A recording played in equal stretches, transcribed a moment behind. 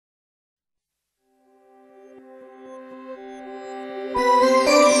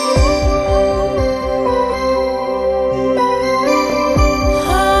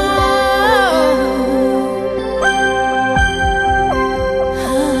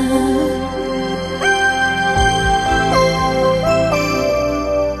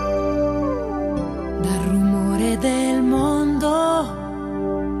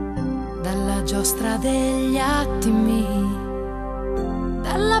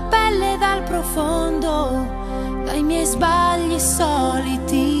la pelle dal profondo, dai miei sbagli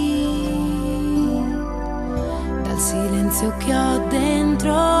soliti, dal silenzio che ho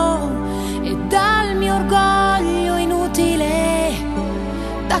dentro e dal mio orgoglio inutile,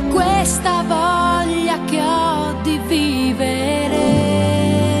 da questa voglia che ho di vivere.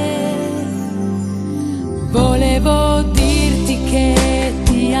 Volevo dirti che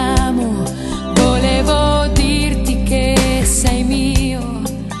ti amo, volevo dirti che sei mio,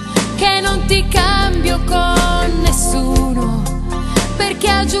 che non ti cambio con nessuno, perché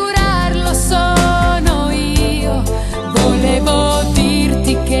a giurarlo sono io. Volevo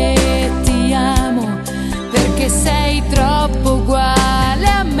dirti che ti amo, perché sei troppo uguale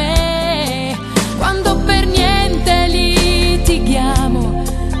a me, quando per niente litighiamo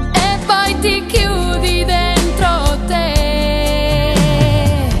e poi ti chiudi dentro te.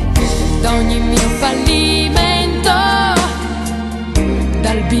 Da ogni mio fallimento,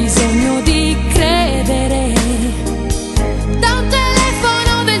 dal bisogno di credere, da un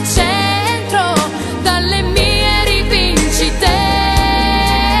telefono del centro, dalle mie rivincite,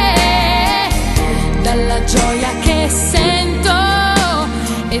 dalla gioia che sento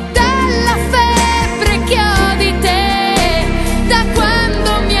e dalla febbre che ho di te, da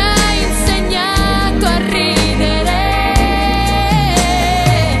quando mi hai insegnato a ridere.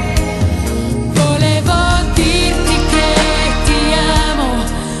 Volevo dirti che ti amo,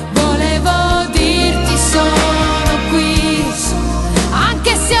 volevo dirti sono qui,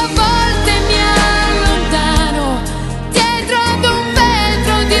 anche se a volte mi allontano dietro ad un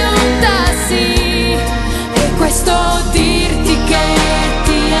vetro di un taxi. E questo dirti che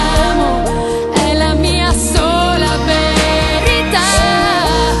ti amo è la mia sola verità.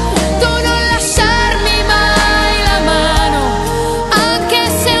 Tu non lasciarmi mai la mano, anche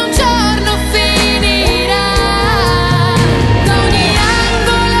se un giorno finirà. Da ogni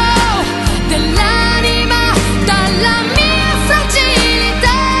angolo dell'anima, dalla mia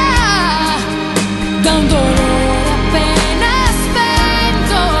fragilità, da un dolore appena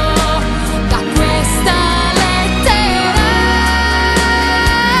spento, da questa lettera.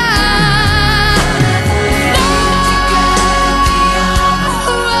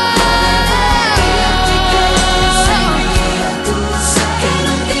 Che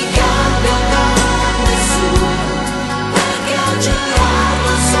non ti cambio con nessuno, perché a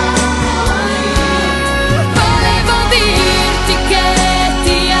giurarlo sono io. Volevo dirti che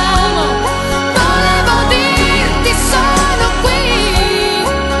ti amo, volevo dirti sono qui,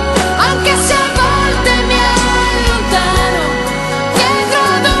 anche se a volte mi allontano dietro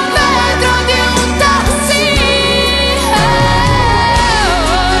ad un vetro di un taxi.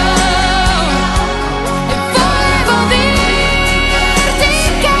 E volevo dirti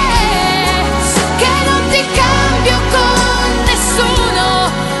che non ti cambio con nessuno,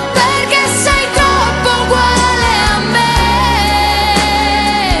 perché sei troppo uguale a me.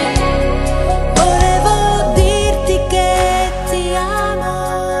 Volevo dirti che ti amo,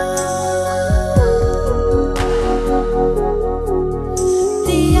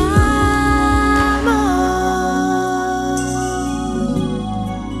 ti amo.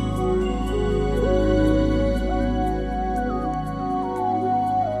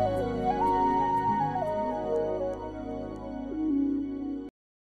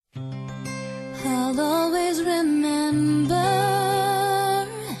 I'll always remember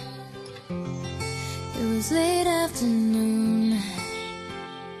it was late afternoon.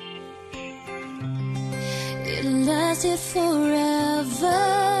 It lasted forever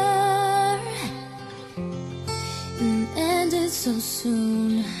and ended so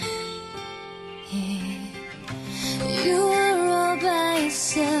soon. Yeah. You were all by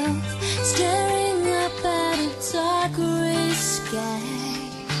yourself, staring up at a dark gray sky.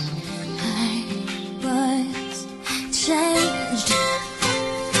 I was changed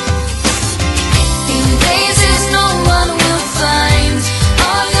in places no one will find.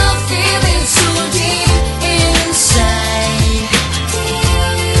 All your feelings too deep inside.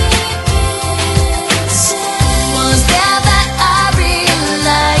 Was there that I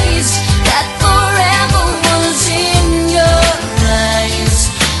realized that forever was in your eyes?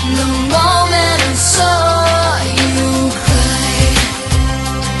 The moment I saw you cry.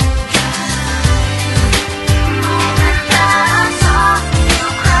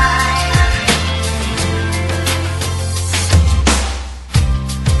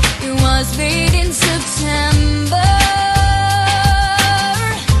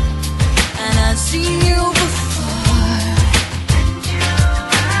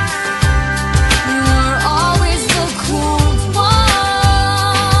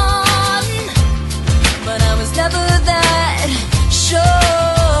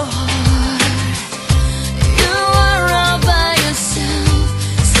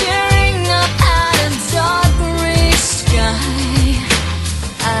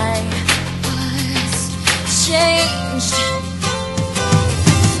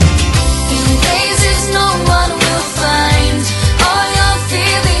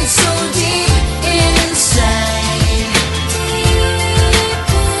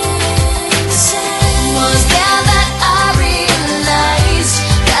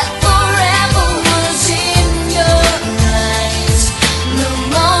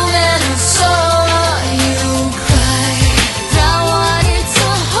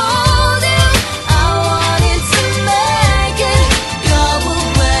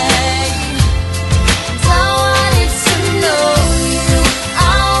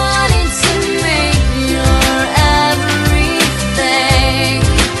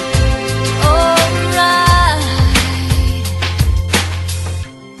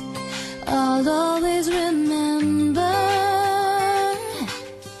 modo